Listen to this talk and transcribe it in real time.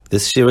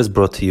This year is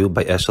brought to you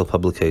by Eshel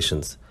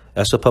Publications.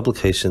 Eshel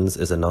Publications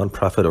is a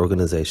non-profit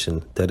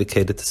organization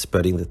dedicated to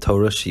spreading the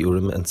Torah,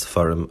 Shiurim, and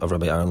Sefarim of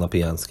Rabbi Aaron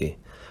Lopiansky.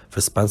 For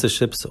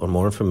sponsorships or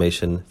more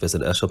information,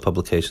 visit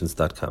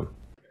eshelpublications.com.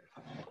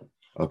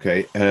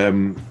 Okay,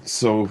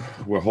 so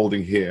we're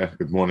holding here,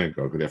 good morning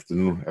or good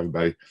afternoon,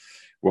 everybody.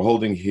 We're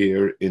holding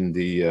here in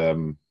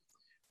the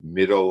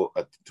middle,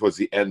 towards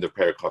the end of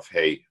Perek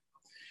Hey,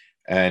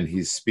 and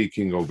he's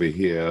speaking over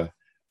here,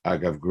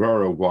 Agav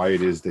Grora, why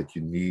it is that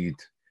you need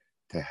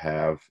to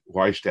have,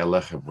 why Shtei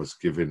Lechem was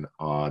given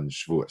on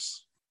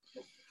Shavuos.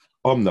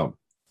 Omnam,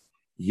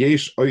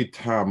 Yesh Oy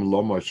Tam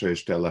Loma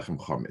Shtei Lechem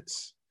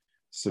Chametz.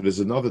 So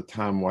there's another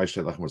time why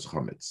Shtei Lechem was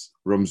Chametz.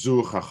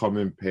 Ramzu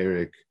Chachamim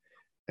Perek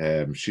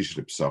Shish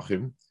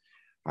Psachim.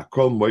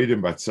 Hakol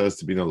Moedim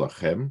Batzaz Tibina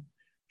Lachem.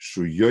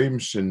 Shu Yoim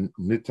Shen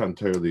Nitan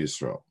Torah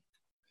Yisroel.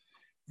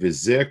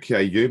 V'zer ki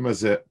hayoim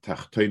hazeh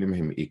tachtonim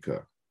hem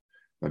ikar.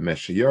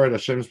 V'meshe yarad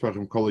Hashem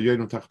Yisparachim kol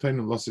hayoim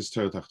tachtonim losis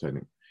Torah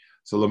tachtonim.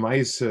 So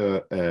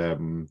Lamaisa,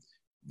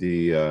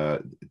 the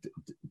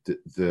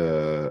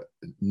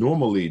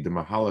normally the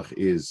mahalach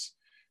is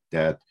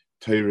that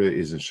Torah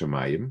is in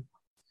Shemayim,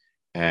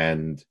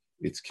 and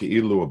it's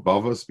keilu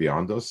above us,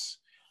 beyond us,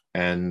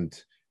 and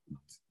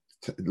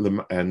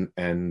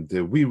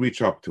we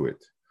reach up to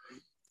it.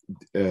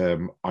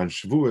 On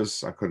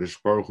Shavuos,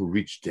 HaKadosh Baruch Hu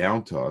reached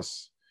down to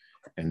us,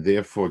 and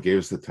therefore gave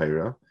us the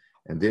Torah,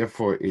 and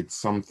therefore it's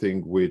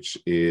something which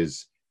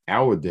is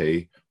our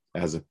day,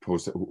 as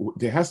opposed to,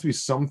 there has to be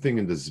something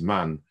in the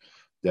Zman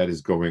that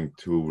is going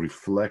to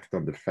reflect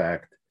on the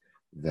fact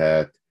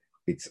that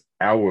it's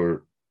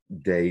our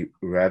day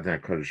rather than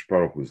HaKadosh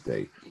Baruch Hu's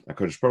day.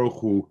 HaKadosh Baruch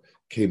Hu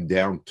came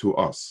down to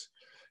us.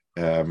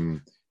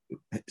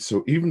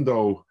 So even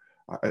though,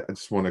 I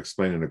just want to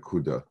explain in a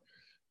Kuda,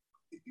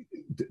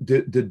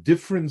 the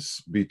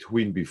difference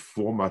between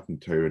before Matan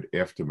Torah and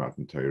after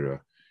Matan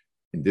Torah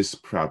in this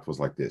prat was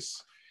like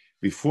this.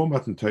 Before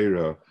Matan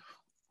Torah,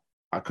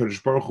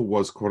 HaKadosh Baruch Hu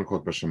was quote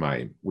unquote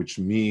Bashamayim, which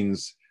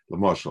means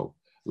Lamashal.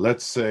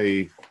 Let's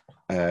say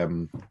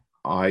I'm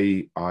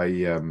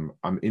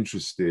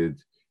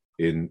interested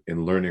in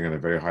learning on a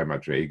very high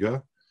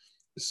madrega,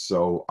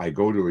 so I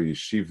go to a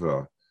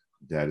yeshiva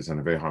that is on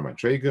a very high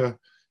madrega,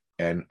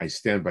 and I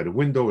stand by the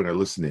window and I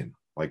listen in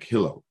like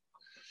Hillel.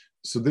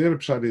 So the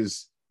pshat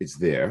is it's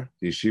there.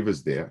 The yeshiva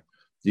is there.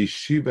 The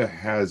yeshiva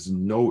has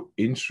no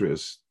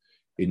interest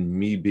in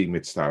me being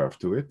mitzvah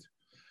to it.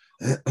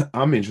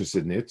 I'm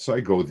interested in it, so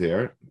I go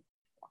there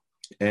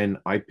and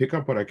I pick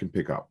up what I can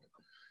pick up.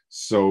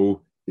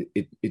 So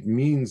it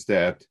means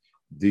that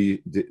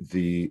the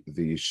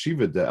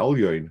yeshiva, the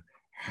Elyon,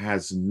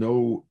 has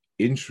no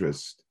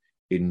interest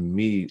in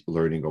me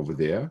learning over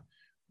there,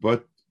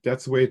 but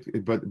that's the way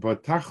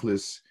but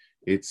tachlis,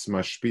 it's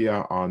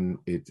mashpia on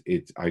it.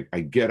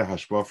 I get a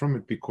hashpah from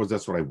it because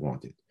that's what I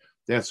wanted.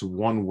 That's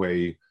one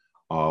way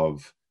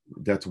of,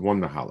 that's one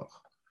mahalach.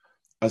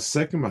 A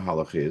second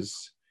mahalach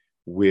is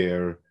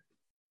where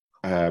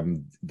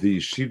the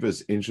yeshiva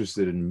is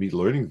interested in me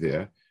learning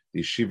there.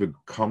 The yeshiva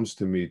comes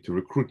to me to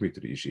recruit me to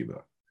the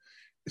yeshiva.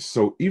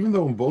 So even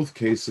though in both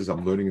cases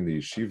I'm learning in the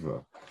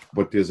yeshiva,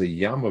 but there's a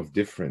yam of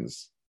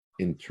difference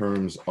in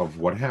terms of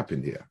what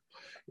happened here.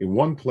 In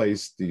one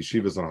place, the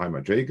yeshiva is on high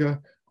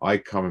madrega, I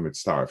come and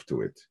starve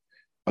to it.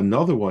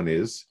 Another one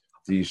is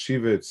the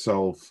yeshiva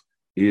itself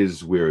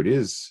is where it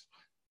is,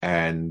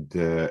 and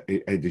the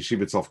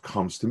yeshiva itself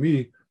comes to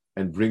me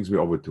and brings me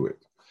over to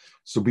it.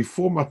 So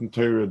before Matan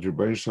Torah,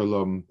 Rebbeinu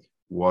Shalom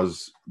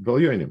was Bel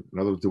Yonim. In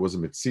other words, there was a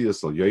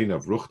Metzias al Yoin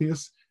of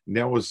Ruchnias,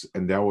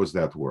 and that was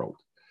that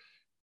world.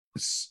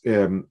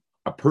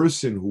 A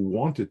person who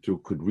wanted to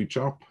could reach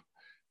up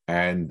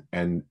and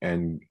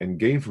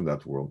gain from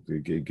that world,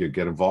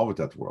 get involved with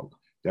that world.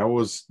 That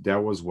was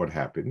what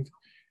happened,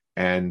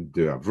 and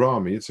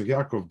Avraham, Yitzchak,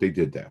 Yaakov, they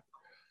did that.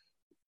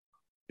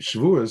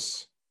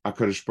 Shavuos,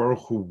 HaKadosh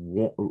Baruch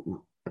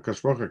Hu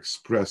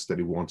expressed that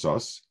he wants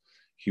us.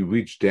 He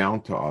reached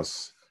down to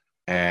us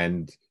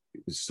and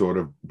sort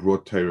of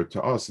brought Torah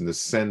to us in the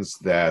sense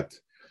that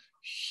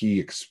he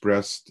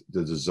expressed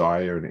the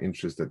desire and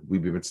interest that we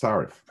be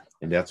mitzaref,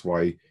 and that's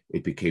why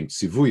it became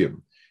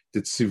tzivuyim.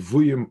 The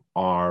tzivuyim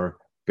are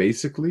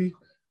basically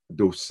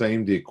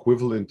the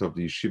equivalent of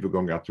the yeshiva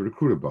going out to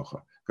recruit a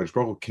bacha. HaKadosh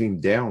Baruch Hu came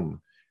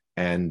down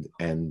and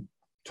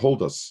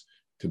told us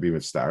to be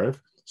mitzaref,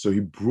 so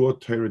he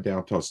brought Torah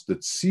down to us. The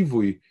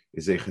tzivui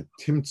is a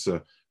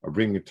chetimtza of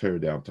bringing Torah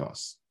down to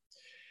us.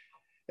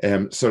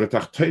 So the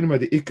tachtonim are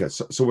the ikar.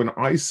 So when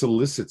I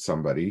solicit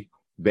somebody,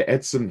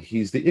 be'etzem,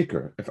 he's the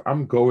ikar. If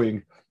I'm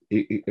going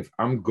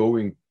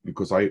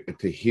because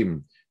to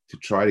him to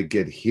try to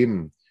get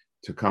him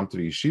to come to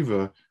the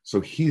yeshiva,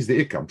 so he's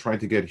the ikar. I'm trying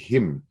to get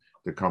him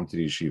to come to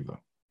the yeshiva.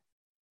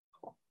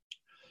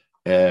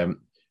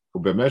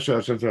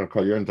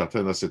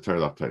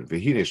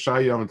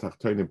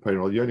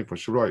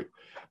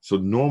 So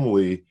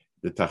normally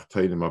the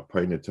tachtonim are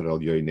pointed to the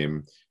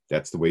yonim.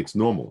 That's the way it's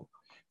normal.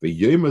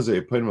 ויום הזה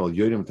יפוינם על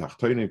יוינים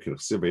תחתונים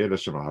כרחסיב הידע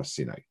שם על הר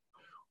סיני.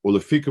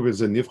 ולפיקה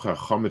בזה נבחר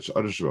חומץ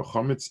ערש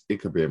וחומץ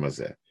איקה ביום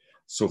הזה.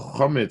 So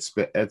chometz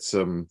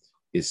be'etzem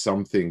is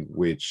something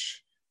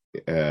which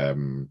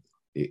it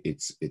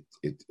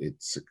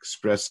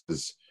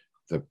expresses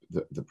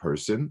the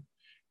person.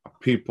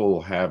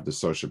 People have the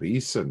social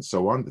isa and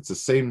so on. It's the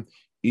same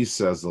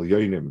isa as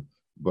Yonim,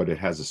 but it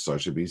has a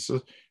social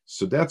isa.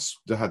 So that's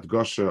the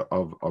hadgosha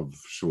of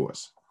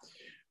Shavuos.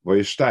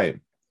 Vayishtayim,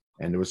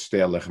 and it was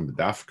stay alechem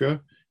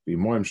bedafka.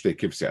 B'moim shtei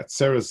kivsei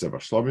atzeres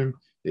zevar shlomim.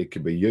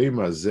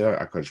 Ekebeyom azer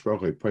akadosh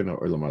baruch hu yipoina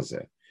olam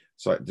hazeh.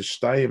 So the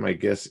shtayim, I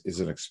guess, is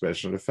an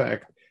expression of the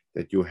fact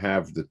that you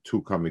have the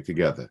two coming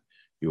together.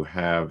 You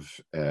have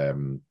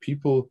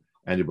people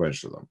and the Rebbeinu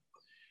Shalom.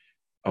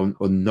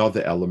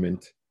 Another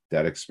element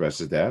that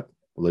expresses that.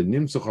 So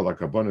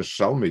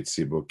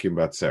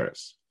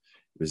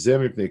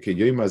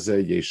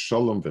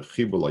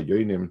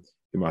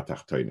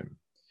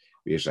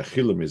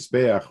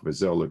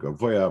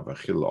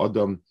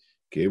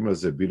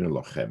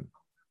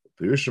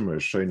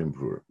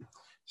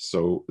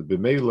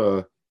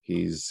b'meila,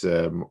 he's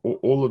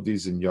all of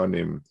these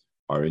inyanim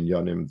are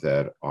inyanim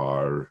that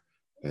are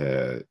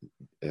the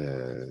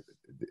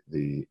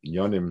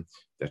inyanim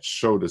that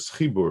show the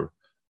chibur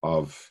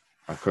of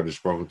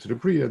HaKadosh Baruch Hu to the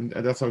Bria, and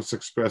that's how it's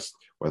expressed,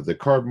 whether the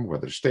carbon,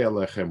 whether the shtei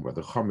alechem,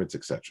 whether chametz,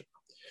 etc.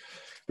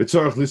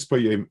 So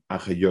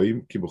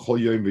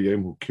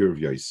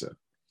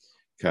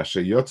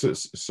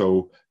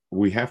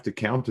we have to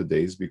count the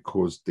days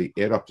because they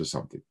add up to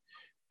something.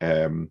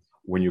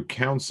 When you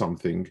count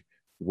something,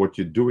 what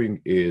you're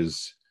doing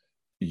is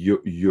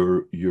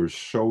you're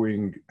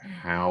showing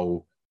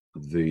how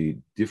the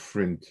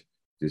different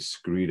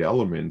discrete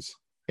elements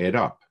add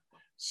up.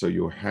 So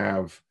you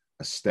have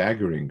a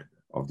staggering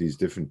of these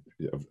different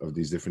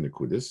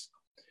nekudas.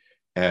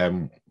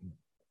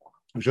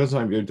 Just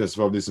I'm going to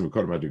solve this in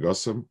Mekor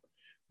Madrigosim.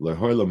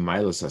 Lehoila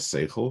Milas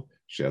Haseichel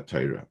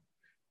Sheatayra.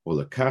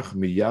 Olekach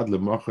miyad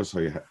lemachas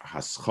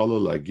haschala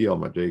lagi al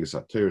madrigas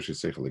atayra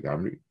sheseichel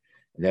legamri.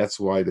 And that's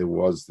why there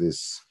was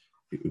this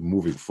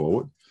moving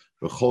forward.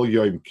 V'chol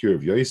yom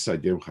kirv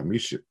yoysa yom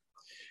chamishim.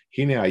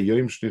 Hine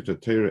ayom shnit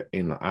atayra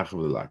ein la'achav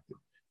lelaktim.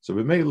 So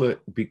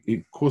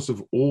because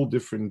of all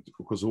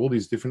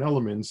these different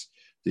elements,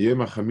 the Yom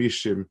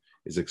HaChamishim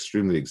is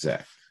extremely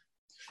exact.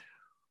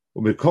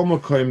 The Tama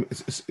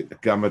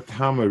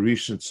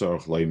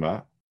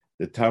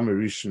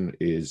Rishon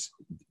is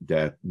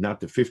that not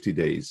the 50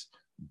 days,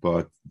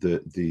 but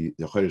the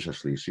Chodesh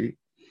HaShlishi.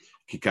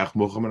 Kikach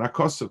Mocham and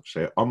Akosov,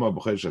 She'ama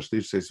b'Chodesh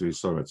HaShlishi says to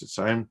Yisroel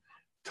Metzitzayim,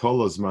 Tol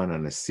Azman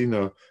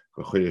Anesina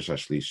b'Chodesh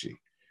HaShlishi.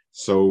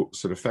 So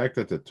the fact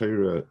that the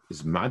Torah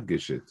is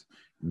madgeshit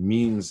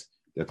means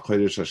that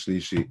Chodesh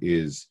HaShlishi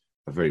is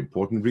a very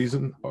important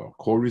reason, or a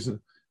core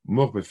reason.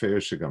 Moch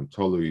beferish shegam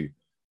tolui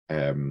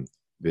b'nesinas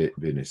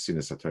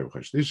HaTorah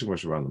b'Chodesh HaShlishi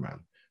v'shavan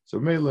l'man. So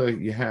Mela,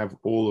 you have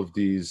all of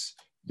these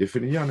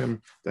different inyanim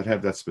that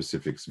have that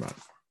specific zman.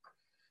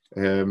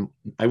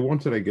 I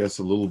wanted, I guess,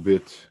 a little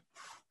bit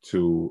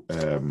to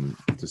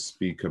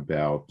speak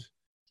about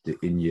the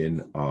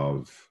inyan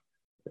of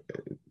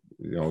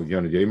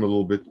Yonah Yom a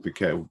little bit,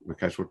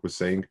 because what we're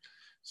saying.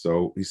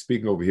 So he's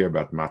speaking over here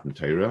about Matan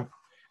Torah.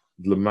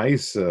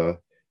 L'maisa,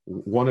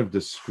 one of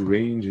the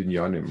strange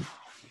inyanim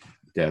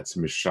that's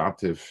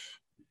mishatif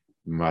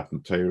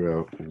Matan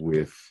Torah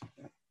with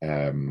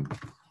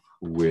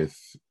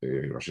Rosh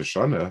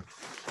Hashanah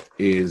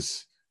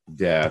is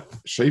that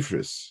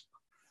Tiferes,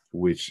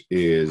 which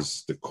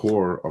is the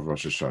core of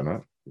Rosh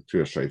Hashanah, the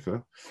Torah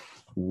Shofar,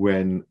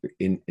 when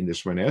in the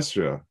Shemona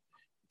Esrei,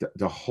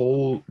 the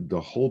whole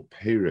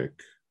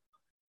Perek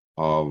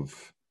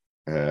of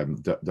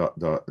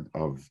the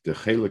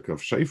chelik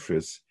of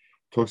Tiferes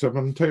talks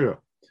about the Torah.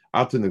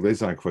 Atin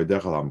neglesan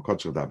kvoidechal am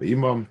kotcher da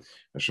beimam,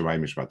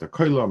 Shemayim mishmat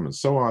hakolam, and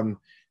so on,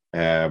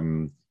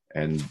 and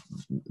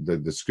the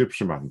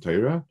description about the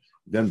Torah.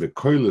 Then the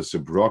koilas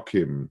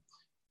ubrokim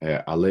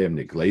aleim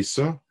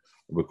neglesa,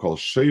 we call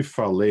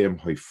shofar aleim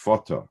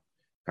hoifota,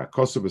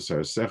 kakosu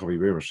b'sarasecha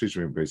v'yiverim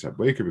shishim b'beis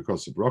haboker,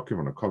 because the brokim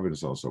on a covenant, and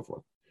so on and so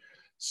forth.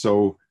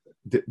 So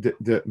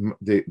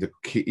the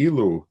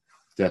keilu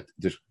that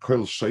the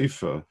kol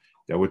shofar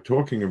that we're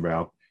talking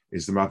about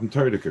is the Matan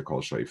Torah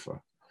kol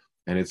shofar,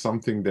 and it's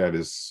something that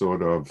is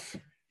sort of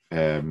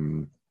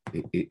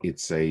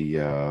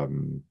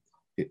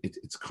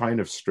it's kind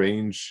of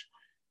strange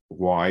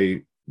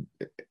why.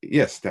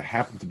 Yes, there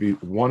happened to be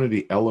one of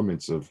the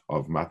elements of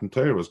Matan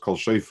Torah was kol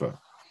shofar,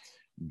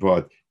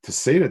 but to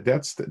say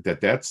that's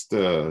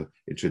the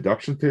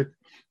introduction to it,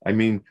 I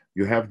mean,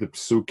 you have the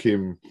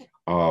psukim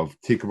of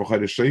Tikka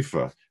b'Chodesh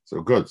Shofar,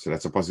 so good. So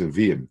that's a positive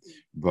vim,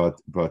 but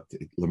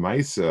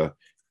lemaisa,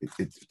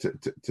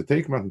 to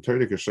take Matan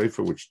Torah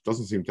Shofar, which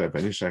doesn't seem to have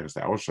any shaykhs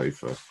to our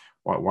shofar,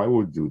 why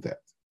would we do that?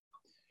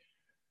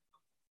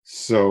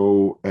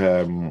 So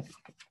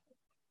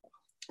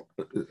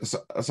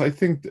I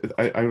think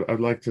I'd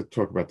like to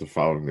talk about the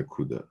following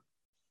nekuda.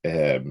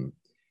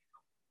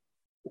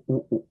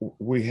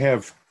 We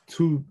have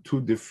two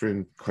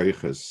different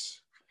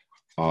koiches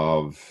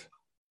of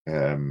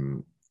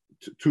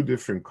two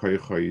different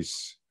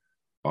koiches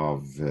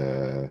of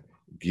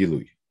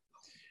gilui.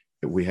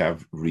 We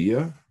have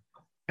Ria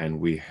and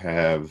we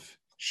have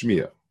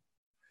Shmiya.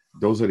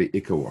 Those are the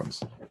Ikka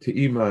ones.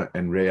 Te'ima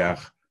and Reach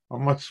are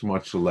much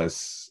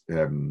less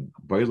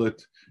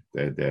boilet.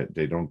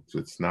 They don't.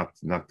 It's not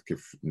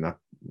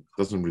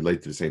doesn't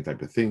relate to the same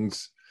type of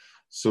things.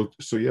 So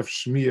you have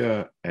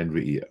Shmiya and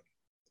Re'iyah.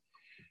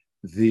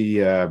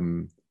 There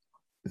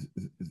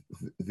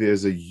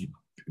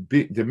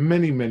are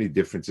many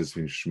differences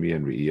between Shmiya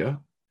and Re'iyah.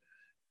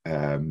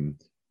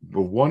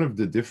 But one of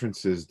the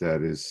differences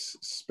that is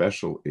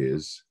special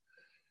is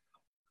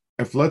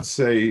if, let's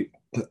say,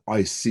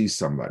 I see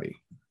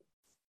somebody.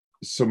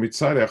 So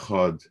mitzad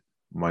echad,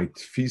 my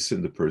tfisa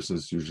in the person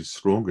is usually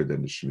stronger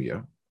than the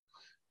shmiya,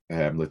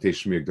 letei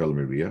shmiya gdala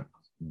re'iyah.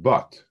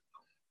 But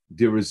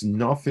there is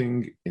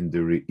nothing in the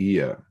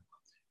re'iyah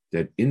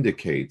that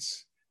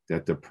indicates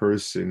that the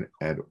person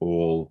at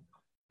all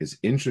is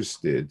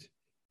interested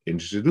in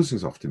introducing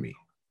himself to me.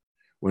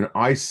 When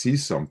I see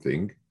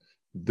something,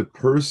 the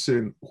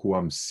person who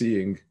I'm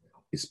seeing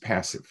is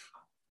passive.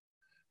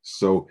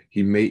 So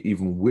he may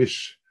even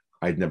wish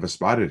I'd never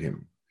spotted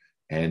him,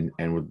 and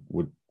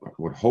would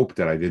hope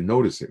that I didn't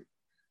notice him.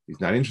 He's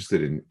not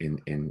interested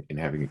in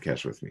having a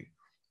cash with me.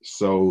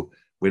 So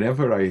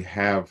whenever I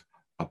have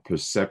a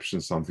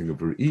perception, something of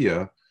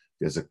re'iyah,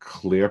 there's a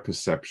clear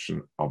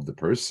perception of the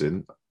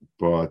person.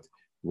 But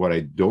what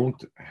I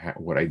don't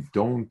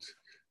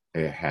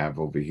have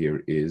over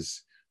here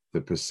is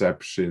the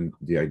perception,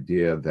 the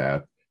idea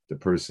that the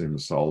person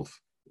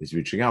himself is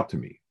reaching out to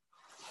me.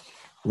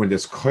 When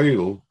there's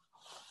koil,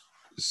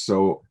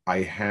 so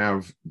I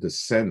have the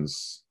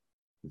sense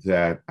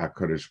that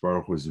HaKadosh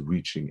Baruch Hu is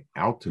reaching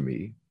out to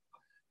me,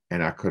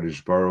 and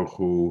HaKadosh Baruch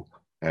Hu,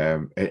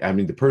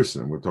 the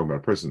person, we're talking about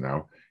a person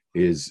now,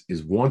 is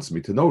wants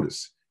me to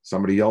notice.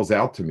 Somebody yells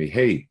out to me,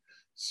 hey,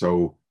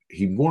 so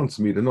he wants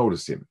me to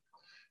notice him.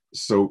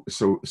 So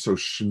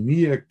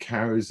Shmiya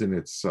carries in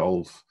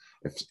itself,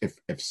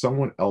 if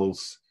someone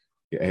else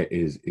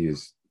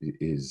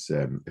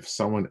if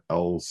someone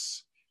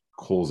else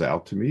calls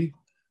out to me,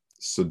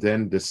 so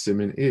then the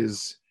siman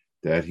is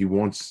that he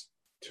wants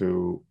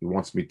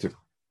me to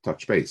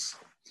touch base.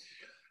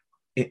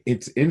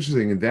 It's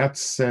interesting in that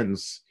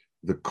sense.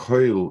 The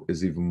koil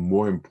is even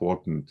more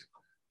important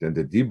than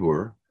the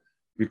dibur,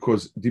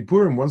 because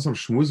diburim, once I'm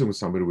shmuzing with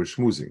somebody, we're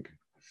shmuzing,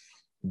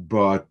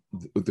 but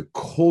the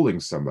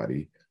calling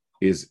somebody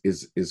is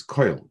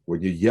koil.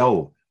 When you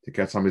yell to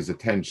get somebody's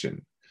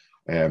attention,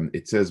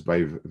 it says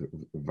by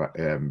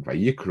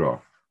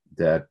Vayikra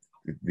that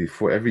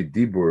before every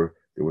dibur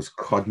there was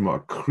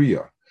kadma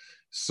kriya.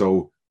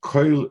 So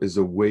koil is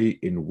a way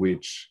in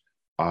which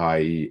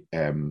I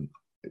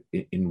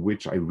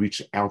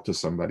reach out to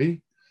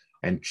somebody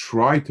and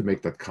try to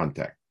make that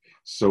contact.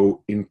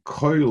 So in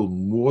koil,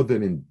 more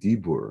than in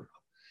dibur,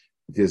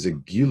 there's a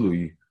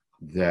gilui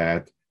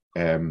that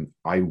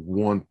I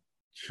want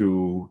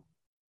to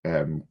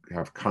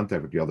have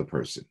contact with the other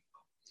person.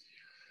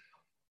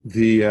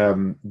 The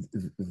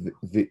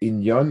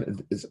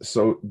inyan,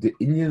 so the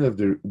inyan of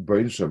the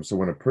Rebbeinu Shalom. So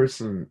when a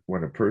person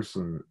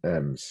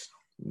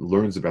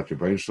learns about the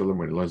Rebbeinu Shalom,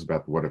 when he learns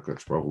about what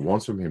HaKadosh Baruch Hu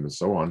wants from him, and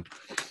so on.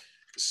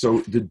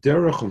 So the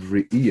derech of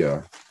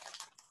re'iyah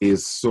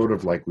is sort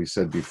of like we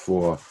said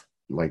before,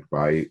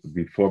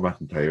 before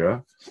Matan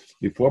Torah.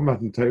 Before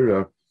Matan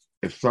Torah,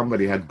 if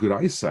somebody had good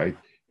eyesight,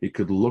 he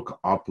could look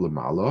up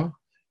lamala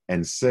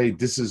and say,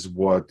 "This is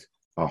what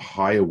a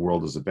higher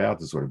world is about.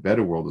 This is what a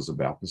better world is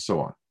about," and so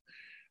on.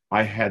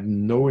 I had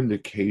no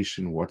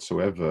indication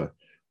whatsoever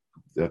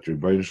that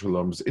Rebbeinu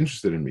Shalom is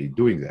interested in me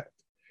doing that.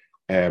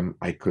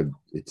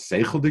 It's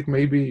seicheldik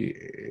maybe,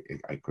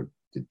 I could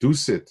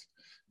deduce it,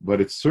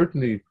 but it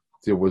certainly,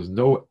 there was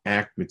no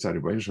act mitzad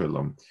Rebbeinu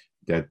Shalom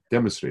that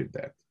demonstrated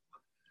that.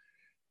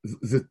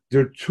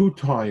 There are two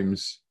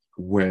times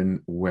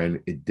when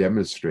it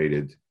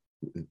demonstrated,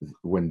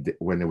 when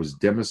it was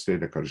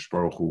demonstrated that HaKadosh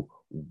Baruch Hu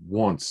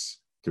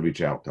wants to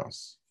reach out to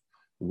us.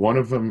 One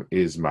of them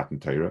is Matan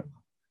Torah,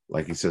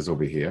 like he says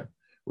over here,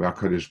 where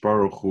HaKadosh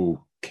Baruch Hu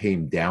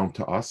came down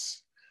to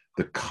us.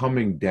 The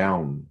coming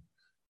down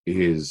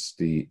is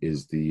the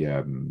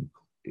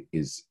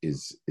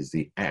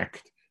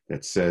act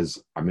that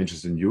says, I'm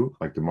interested in you,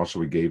 like the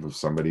mashal we gave of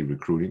somebody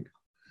recruiting.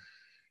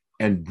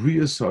 And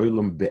Briyas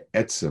Ha'olam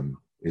Be'etzem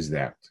is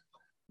that.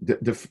 The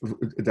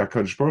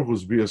HaKadosh Baruch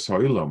Hu's Briyas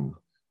Ha'olam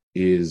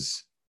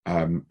is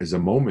a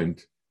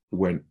moment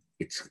when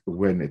it's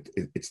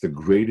the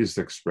greatest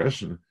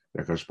expression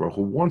that HaKadosh Baruch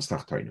Hu wants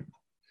Tachtainim.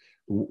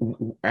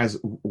 As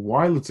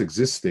while it's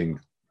existing,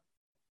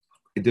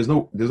 there's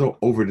no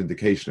overt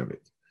indication of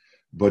it.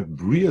 But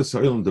Bria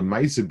Soil, the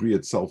Maisa Bria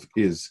itself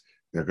is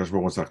that HaKadosh Baruch Hu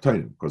wants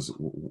Tachtainim, because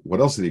what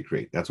else did he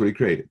create? That's what he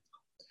created.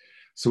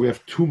 So we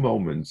have two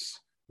moments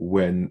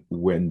when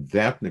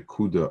that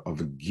nekuda of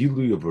a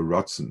gilui of a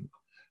ratzon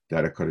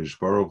that HaKadosh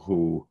Baruch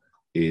Hu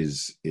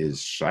is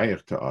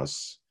shaykh to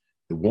us,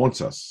 it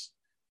wants us,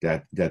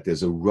 that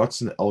there's a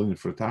ratzon elin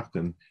for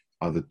Tachten,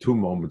 are the two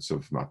moments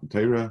of Matan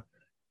Torah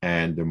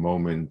and the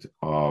moment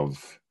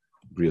of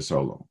Bria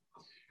Olam.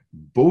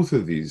 Both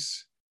of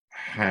these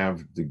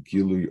have the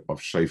gilui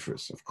of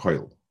Tiferes, of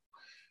koil.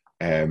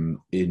 In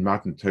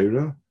Matan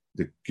Torah,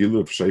 the Gilu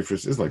of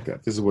Tiferes is like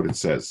that. This is what it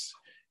says.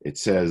 It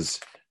says,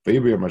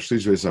 and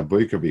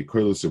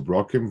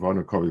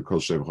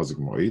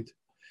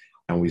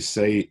we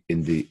say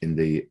in the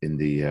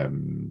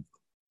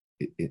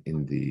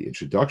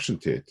introduction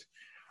to it,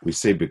 we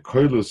say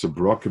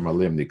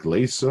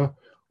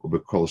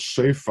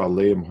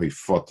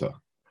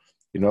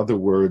in other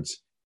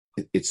words,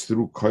 it's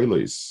through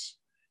koilos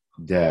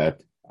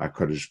that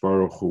HaKadosh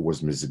Baruch Hu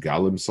was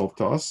mizgal himself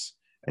to us,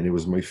 and he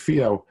was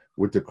mefiah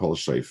with the kol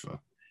sheifa.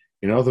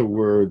 In other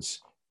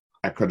words,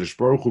 HaKadosh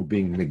Baruch Hu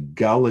being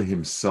megala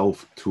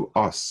himself to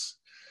us,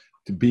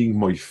 to being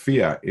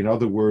mefiah. In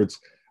other words,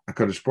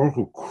 HaKadosh Baruch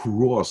Hu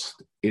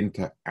crossed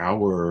into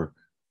our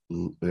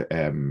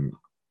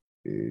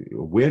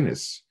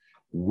awareness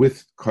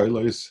with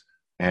koilos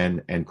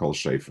and kol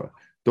sheifa.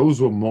 Those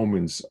were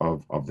moments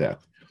of that.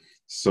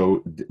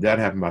 So that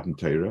happened in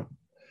Torah.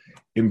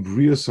 In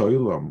Brias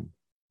Ha'olam,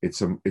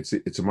 it's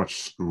a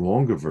much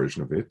stronger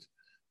version of it,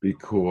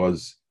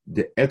 because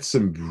the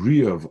etzem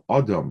bria of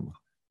Adam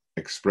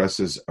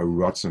expresses a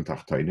ratzon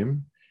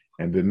tachtainim,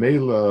 and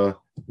b'meila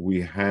we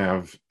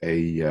have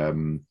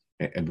and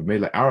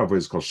b'meila our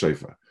is called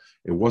sheifa.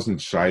 It wasn't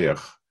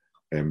shayach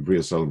and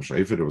Brias Ha'olam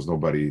sheifa. There was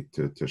nobody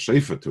to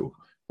sheifa to,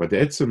 but the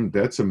etzem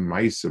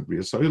ma'isa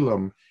Brias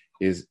Ha'olam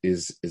is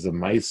a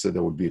ma'isa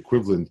that would be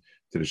equivalent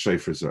to the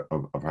sheifers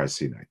of Har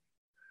Sinai.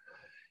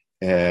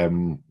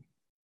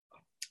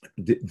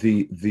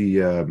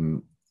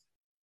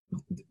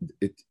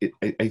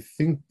 I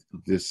think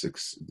this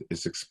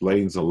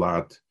explains a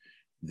lot.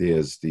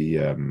 There's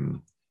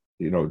it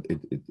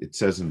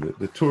says in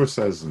the Torah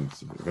says, and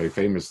it's very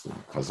famous in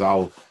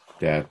Chazal,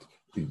 that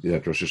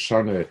Rosh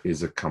Hashanah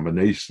is a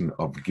combination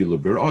of Gila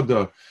Bir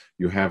Oda.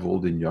 You have all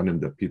the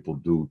inyanim that people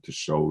do to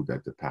show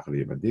that the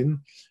Pachali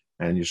Yevadin,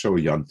 and you show a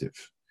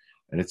Yantiv.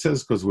 And it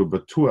says because we're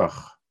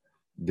batuach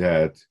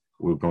that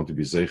we're going to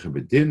be Zeicha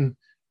B'Din,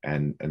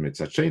 and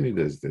Mitzacheni,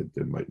 there's the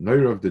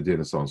Neira of the Din,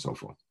 and so on and so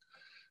forth.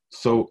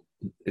 So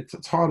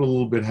it's hard a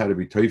little bit how to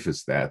be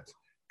teifus that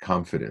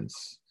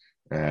confidence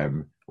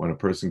when a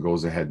person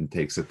goes ahead and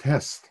takes a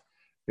test.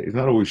 He's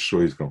not always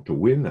sure he's going to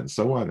win, and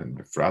so on. And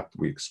Befrat,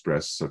 we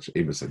express such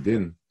Emes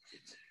Adin.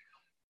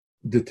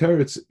 The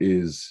teretz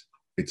is,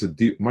 it's a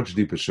much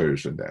deeper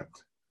shirish than that.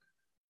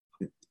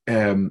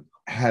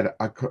 Had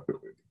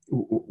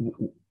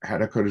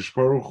HaKadosh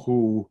Baruch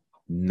Hu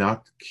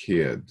not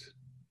cared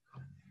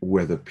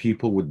whether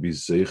people would be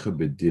Zeicha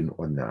B'Din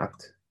or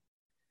not,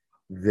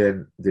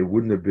 then there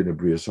wouldn't have been a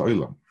Brias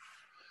Ha'olam.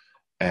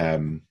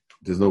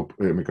 There's no,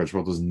 HaKadosh Baruch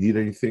Hu doesn't need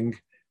anything,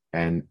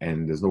 and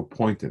there's no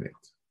point in it.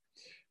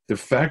 The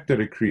fact that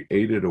it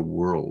created a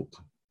world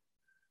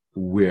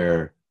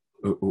where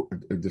he'll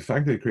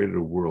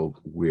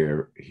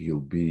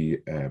be,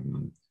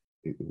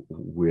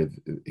 where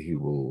he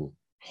will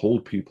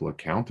hold people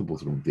accountable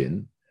through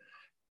din,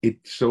 it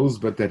shows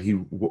but that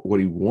what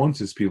he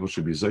wants is people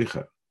should be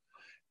zeicha.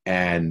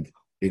 And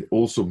it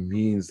also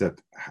means that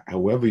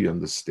however you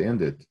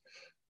understand it,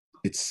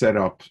 it's set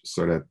up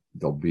so that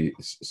we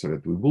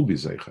will be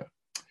zeicha.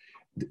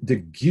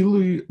 The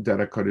gilui that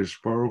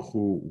HaKadosh Baruch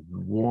Hu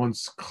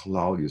wants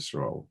Klal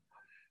Yisroel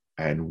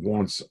and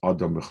wants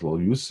Adam B'Chlal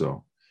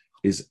Yusa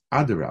is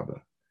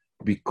Adarabah,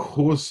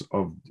 because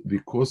of the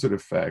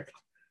fact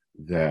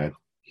that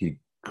he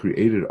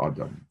created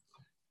Adam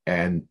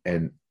and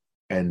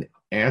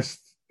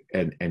asked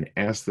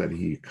that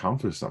he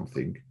accomplish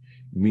something,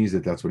 means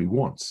that that's what he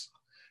wants.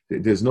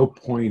 There's no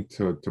point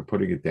to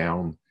putting it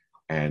down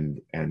and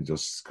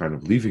just kind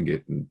of leaving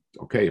it, and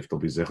okay, if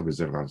there'll be zecha,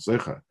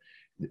 zecha.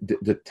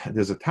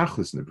 There's a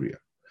tachlis in the bria.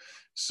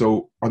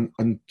 So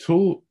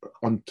until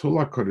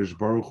HaKadosh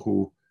Baruch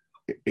Hu,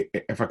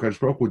 if HaKadosh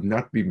Baruch Hu would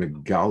not be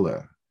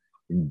megala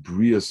in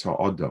brias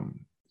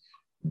ha'adam,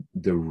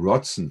 the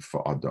rotzen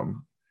for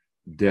Adam,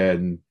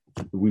 then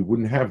we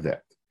wouldn't have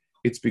that.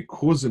 It's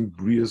because in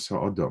brias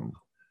ha'adam,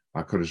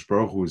 HaKadosh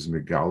Baruch Hu is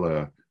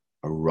megala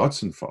a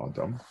rotzen for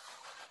Adam,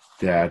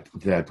 that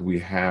we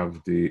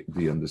have the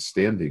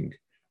understanding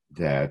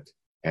that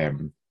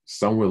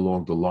somewhere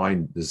along the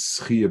line, the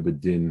Schia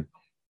B'Din,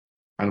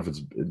 I don't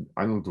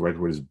know if the right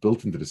word is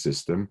built into the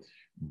system,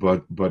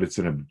 but it's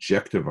an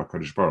objective of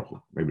HaKadosh Baruch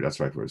Hu. Maybe that's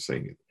the right way of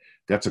saying it.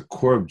 That's a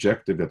core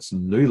objective that's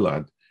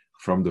noilad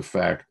from the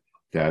fact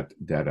that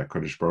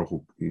HaKadosh Baruch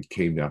Hu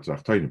came down to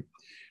Tachtainim.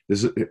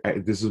 This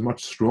is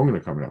much stronger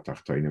than coming out to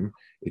Tachtainim.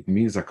 It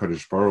means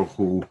HaKadosh Baruch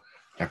Hu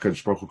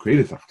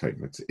created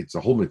Tachtainim. It's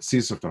a whole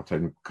mitzvah of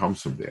Tachtainim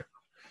comes from there.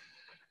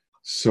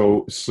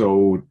 So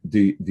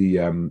the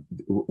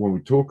when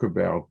we talk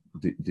about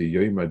the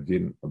Yom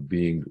Adin of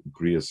being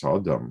Brias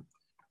Adam,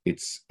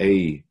 it's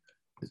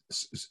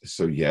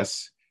so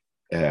yes,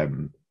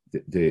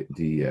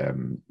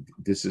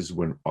 this is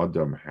when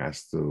Adam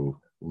has to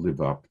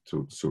live up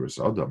to Suras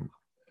Adam,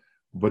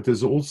 but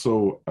there's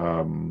also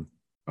a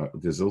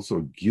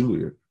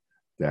Gilui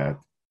that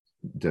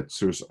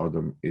Suras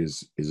Adam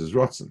is his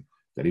Ratzon,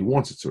 that he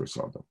wants it Suras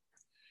Adam.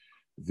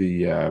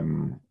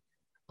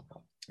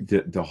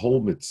 The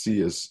whole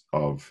mitzias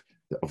of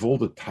of all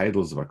the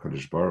titles of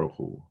HaKadosh Baruch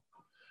Hu,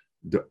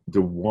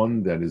 the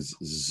one that is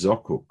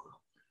zokuk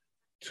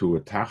to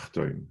a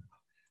tachton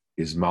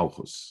is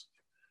Malchus.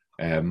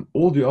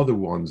 All the other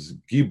ones,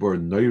 Gibor,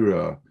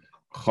 Neira,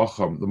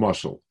 Chacham, the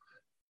Mashal.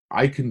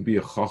 I can be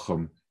a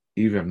Chacham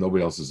even if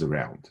nobody else is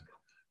around.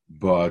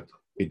 But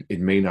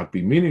it may not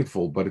be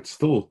meaningful, but it's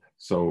still,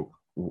 so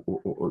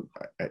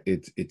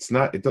it's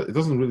not, it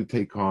doesn't really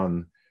take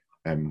on,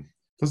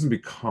 doesn't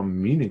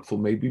become meaningful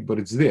maybe, but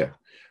it's there.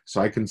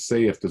 So I can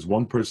say if there's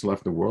one person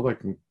left in the world, I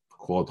can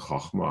call it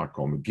Chachma, I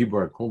call it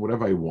Gibor, I call it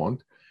whatever I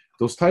want.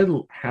 Those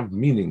titles have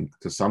meaning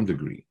to some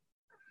degree.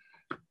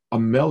 A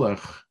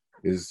Melech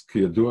is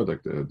Kiyadua,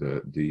 like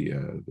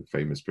the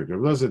famous Perek of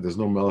Lezer, there's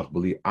no Melech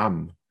B'li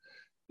Am.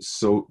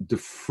 So the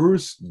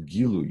first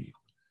Gilui,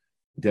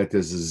 that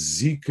there's a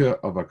Zika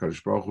of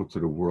HaKadosh Baruch Hu to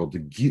the world, the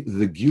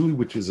Gilui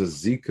which is a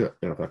Zika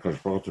of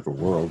HaKadosh Baruch Hu to the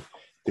world,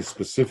 is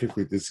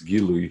specifically this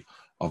Gilui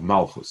of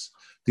Malchus.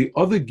 The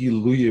other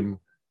Giluyim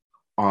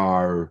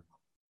are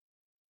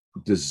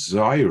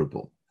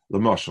desirable.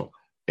 L'mashal,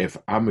 if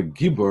I'm a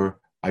Gibor,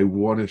 I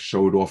want to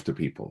show it off to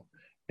people.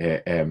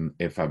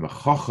 If I'm a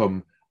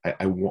Chacham,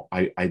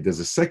 there's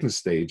a second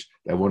stage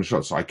that I want to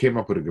show. So I came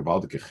up with a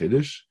Gewaldige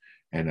Chiddush,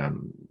 and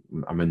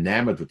I'm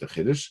enamored with the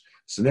Chiddush.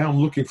 So now I'm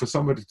looking for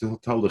somebody to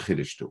tell the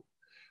Chiddush to.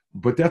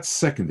 But that's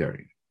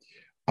secondary.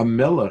 A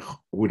Melech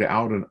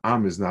without an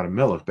Am is not a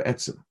Melech, but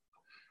Etzim.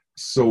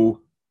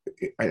 So,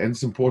 and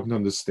it's important to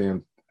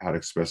understand how to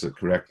express it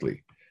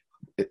correctly.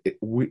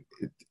 To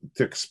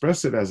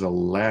express it as a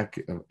lack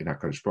in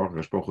HaKadosh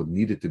Baruch Hu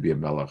needed to be a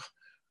Melech,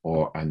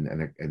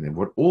 and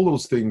what all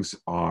those things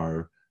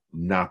are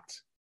not.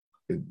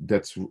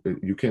 That's,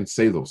 you can't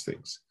say those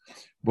things.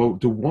 But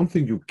the one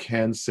thing you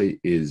can say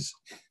is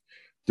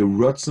the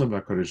Ratzon of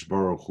HaKadosh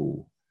Baruch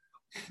Hu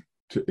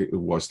it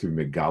was to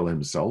Megala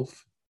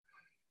himself.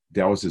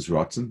 That was his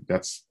Ratzon.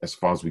 That's as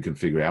far as we can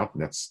figure out.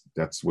 And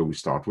that's where we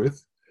start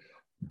with.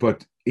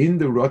 But in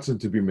the Ratzon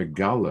to be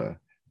Megala,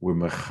 we're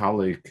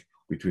Mechalik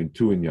between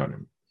two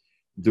inyanim.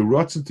 The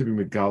Ratzon to be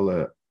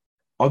Megala,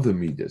 other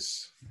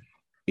Midas,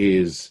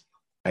 is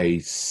a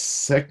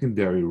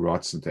secondary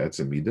Ratzon to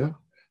Etzem Midah.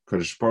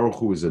 Kadosh Baruch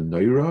Hu is a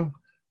Neira,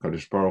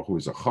 Kadosh Baruch Hu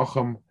is a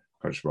Chacham,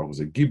 Kadosh Baruch Hu is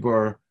a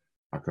Gibor,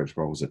 Kadosh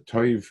Baruch Hu is a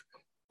Toiv.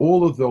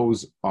 All of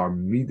those are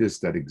midas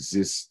that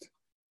exist,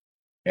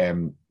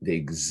 and they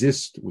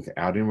exist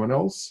without anyone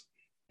else.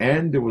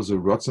 And there was a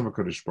Ratzon of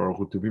Kadosh Baruch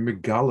Hu to be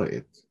Megala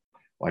it.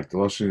 Like the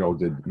Lashon,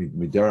 the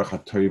Miderach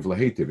HaToiv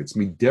Lahetiv. It's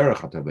Miderach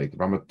HaToiv Lahetiv.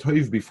 I'm a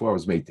Toiv before I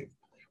was Meitiv.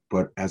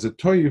 But as a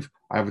Toiv,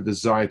 I have a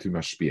desire to be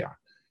Mashpia.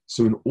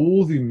 So in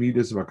all the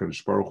midas of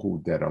HaKadosh Baruch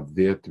Hu that are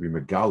there to be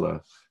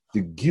Megala,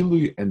 the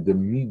Gilui and the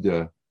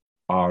Midah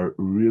are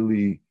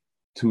really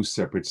two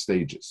separate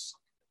stages.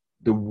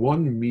 The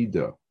one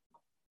Midah,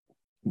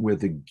 where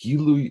the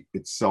Gilui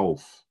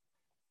itself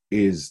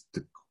is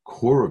the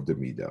core of the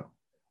Midah,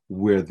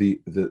 where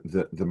the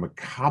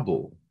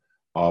Makabel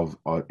of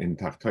in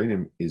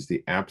Tachtonim is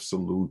the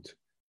absolute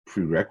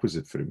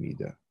prerequisite for the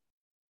Midah,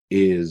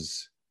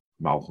 is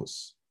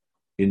Malchus.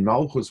 In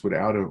Malchus,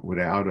 without a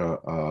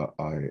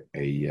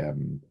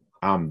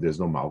there's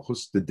no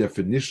Malchus. The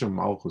definition of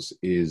Malchus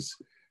is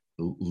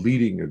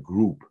leading a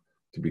group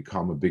to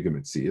become a bigger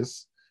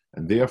Metzias,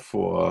 and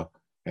therefore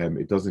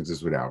it doesn't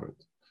exist without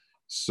it.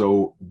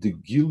 So the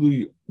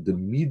Gilui, the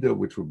Midah,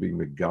 which will be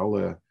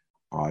Megala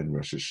in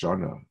Rosh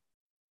Hashanah,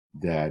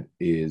 that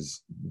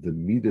is the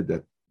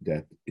Midah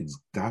that is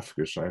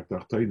Dafka Shayach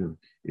Tachtonim,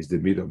 is the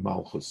Midah of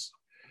Malchus.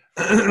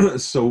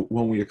 So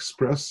when we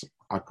express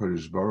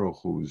HaKadosh Baruch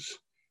Hu's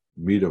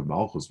Midah of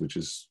Malchus, which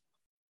is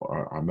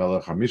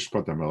HaMelech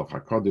HaMishpat, HaMelech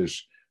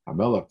HaKadosh,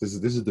 HaMelech, this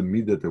is the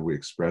Midah that we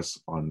express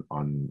on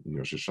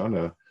Rosh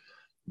Hashanah.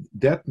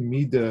 That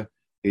Midah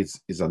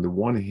is on the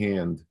one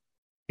hand,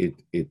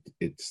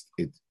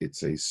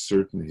 it's a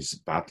certain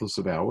hisbatlus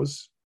of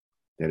ours,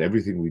 that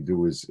everything we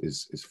do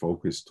is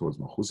focused towards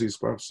Malchus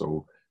Yisbarach.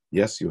 So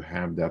yes, you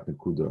have that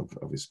nekuda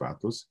of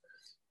hisbatlus,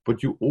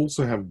 but you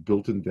also have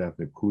built in that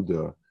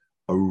nekuda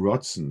a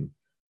ratzon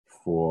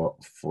for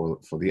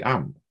the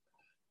Am.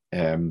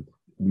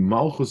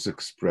 Malchus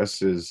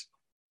expresses,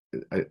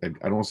 I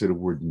don't want to say the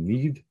word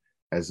need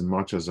as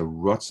much as a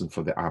ratzon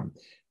for the Am.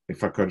 If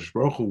HaKadosh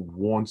Baruch Hu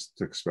wants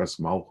to express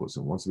Malchus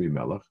and wants to be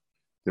Melech,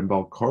 then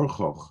Bal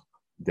Korchoch,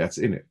 that's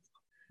in it.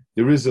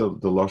 There is the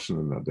Lashon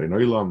in the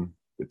Deinoilam,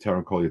 the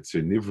Terran Kol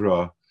Yitzir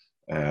Nivra,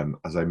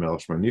 Azai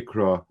Melech Shma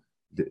Nikra,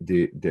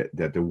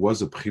 that there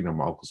was a Bchina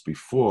Malchus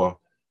before,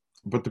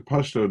 but the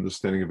Pashto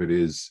understanding of it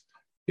is,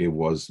 it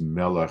was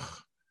Melech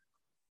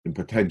in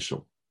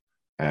potential.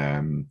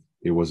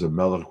 It was a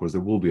Melech because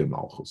there will be a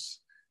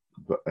Malchus.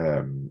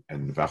 And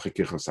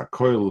Vachikichas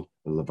HaKoil,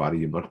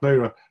 Levadi Yimlach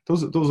Neira,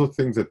 those are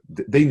things that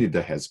they need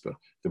the Hezbollah.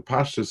 The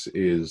Pashtus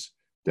is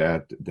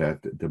that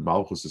the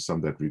Malchus is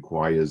something that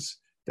requires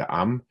the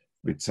Am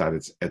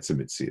besides its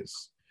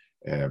Etzemitzias.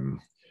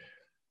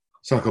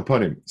 So the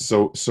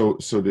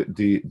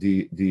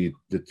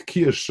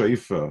Tkiyah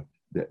Sheifa,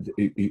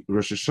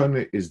 Rosh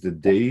Hashanah is the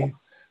day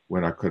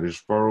when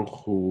HaKadosh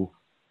Baruch Hu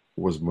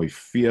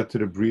moifia to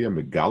the bria,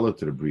 megala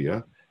to the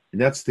bria,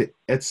 and that's the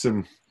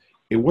etzem.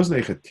 It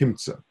wasn't a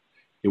timtza.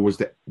 It was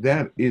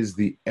that is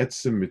the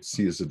etzem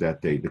mitzias of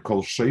that day. The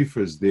kol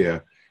shofar is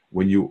there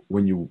when you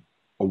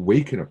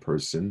awaken a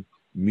person,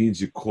 means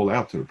you call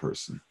out to the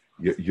person.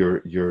 It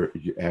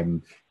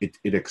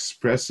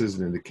expresses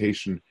an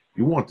indication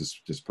you want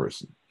this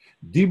person.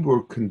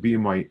 Dibur can be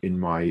in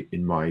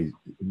my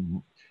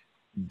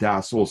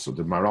das also.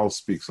 The Maral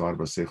speaks a lot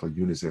about seichel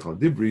yuni seichel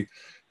dibri.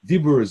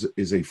 Dibur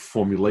is a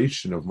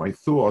formulation of my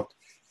thought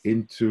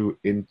into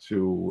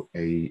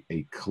a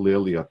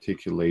clearly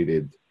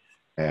articulated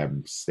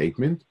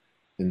statement,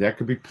 and that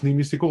could be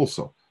pneumistic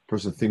also.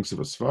 Person thinks of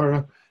a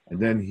svara, and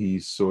then he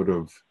sort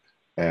of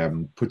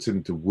puts it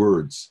into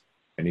words,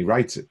 and he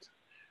writes it.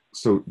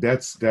 So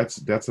that's a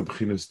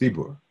b'chinas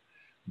dibur.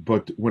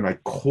 But when I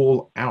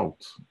call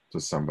out to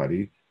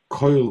somebody,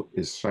 koil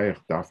is shaykh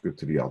dafka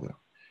to the other,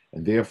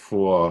 and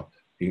therefore,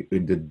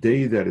 in the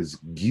day that is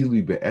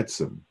gili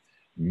be'etzem,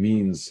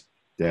 means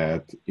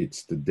that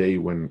it's the day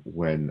when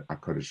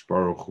HaKadosh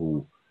Baruch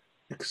Hu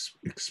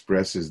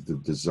expresses the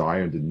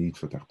desire and the need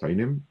for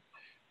tachtonim,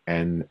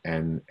 and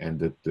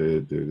that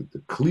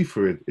the kli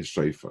for it is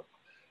shayfa.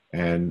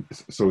 And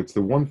so it's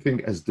the one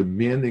thing, as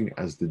demanding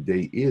as the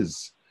day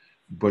is,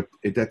 but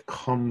that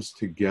comes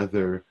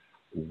together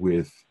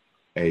with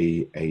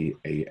an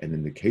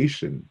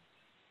indication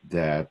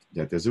that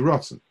there's a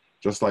ratzon.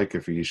 Just like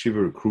if a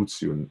yeshiva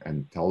recruits you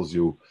and tells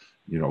you,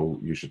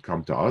 you should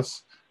come to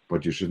us,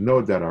 but you should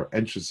know that our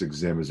entrance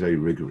exam is very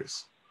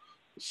rigorous.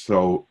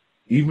 So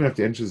even if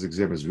the entrance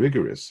exam is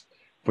rigorous,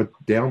 but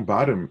down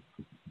bottom,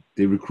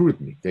 they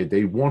recruited me.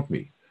 They want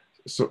me.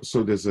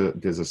 So there's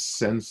a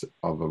sense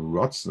of a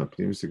ratzon, a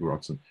pneumistic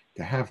ratzon,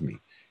 to have me.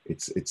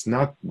 It's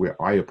not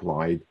where I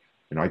applied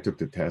and I took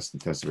the test. The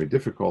test is very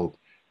difficult,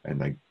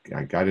 and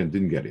I got in,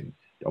 didn't get in.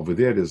 Over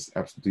there, there's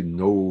absolutely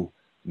no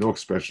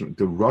expression.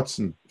 The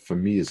ratzon for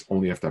me is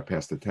only after I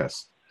pass the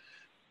test.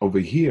 Over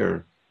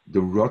here, the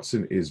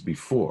ratzon is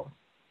before.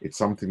 It's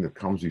something that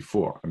comes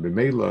before. And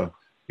b'meila,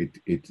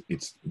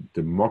 it's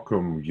the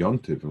makom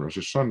yontiv and Rosh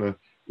Hashanah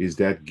is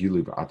that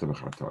gili b'atam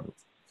v'chartanu.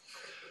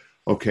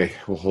 Okay,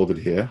 we'll hold it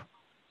here.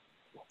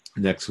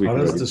 Next week. How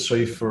does the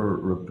shofar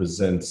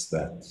represents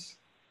that?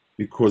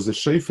 Because the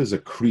shofar is a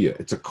kriya,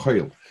 it's a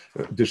koil.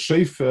 The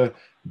shofar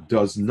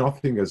does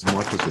nothing as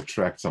much as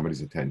attract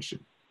somebody's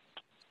attention.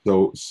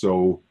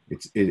 So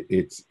it's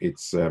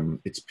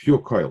pure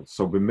koil.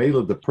 So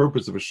b'meila, the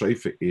purpose of a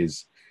shofar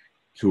is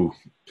to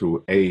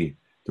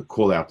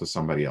call out to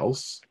somebody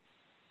else,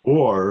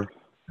 or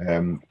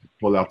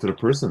call out to the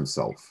person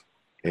himself.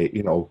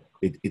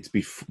 It's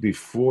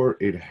before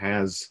it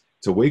has.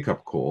 It's a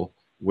wake-up call.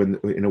 When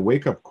in a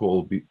wake-up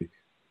call,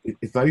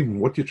 it's not even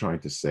what you're trying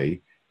to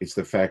say. It's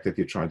the fact that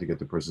you're trying to get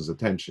the person's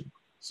attention.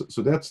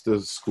 So that's the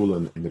school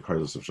in the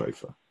Kairos of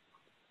Shaifa.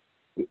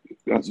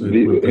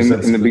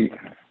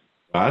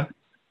 What?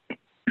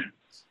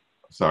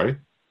 Sorry?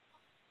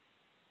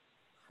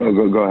 Oh,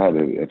 go ahead.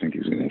 I think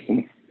he's going to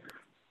say.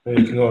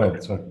 You can go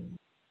ahead. Sorry.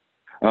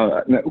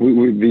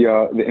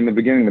 In the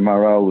beginning, the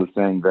Maharal was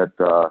saying that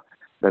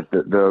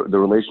the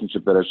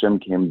relationship that Hashem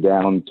came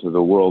down to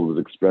the world was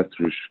expressed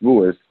through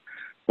Shavuos,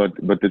 but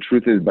the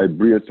truth is by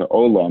Brias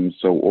HaOlam,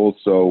 so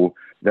also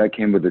that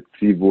came with the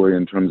tzivur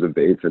in terms of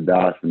the Eitz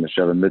Hadas and the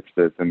Sheva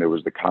Mitzvahs, and there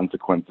was the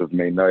consequence of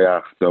Mei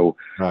Noach. So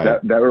right.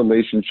 that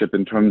relationship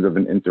in terms of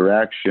an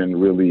interaction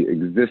really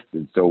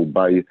existed. So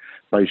by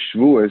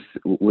Shavuos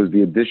was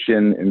the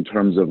addition in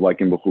terms of like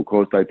in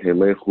B'chukosai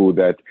Telechu,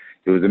 that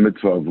it was a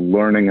mitzvah of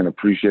learning and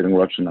appreciating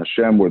Ratzon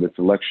Hashem, where the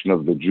selection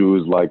of the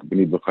Jews like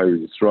B'nai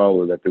B'chai Yisroel,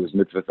 or that there was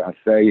mitzvah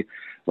asay.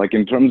 Like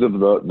in terms of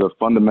the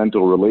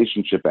fundamental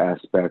relationship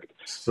aspect,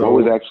 what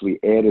was actually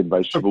added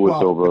by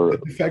Shavuos over...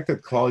 The fact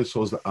that Klal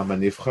Yisrael is the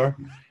Amanifchar,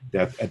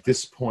 that at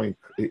this point,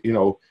 the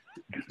way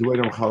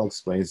Ramchal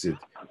explains it,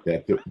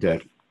 that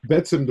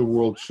Betzim, the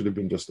world should have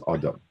been just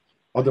Adam.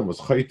 Adam was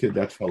chayted,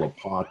 that fell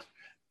apart,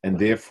 and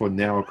therefore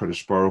now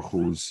HaKadosh Baruch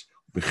Hu's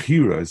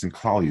Bechira is in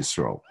Klal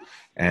Yisrael.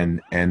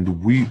 And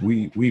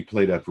we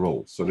play that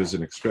role. So there's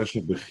an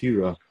expression of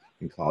Bechira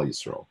in Klal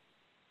Yisrael.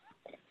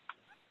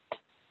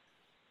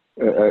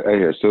 I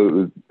hear.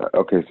 So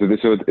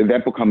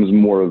that becomes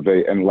more of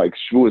and like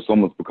Shavuos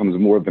almost becomes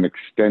more of an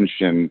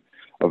extension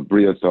of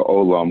Brias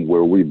HaOlam,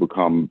 where we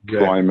become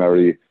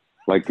primary.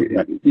 Like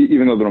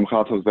even though the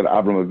Ramchal tells that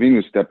Avraham Avinu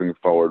is stepping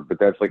forward, but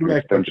that's like an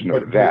extension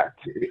of that.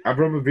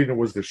 Avraham Avinu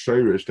was the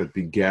shirish that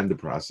began the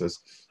process.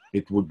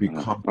 It would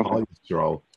become Klal Yisrael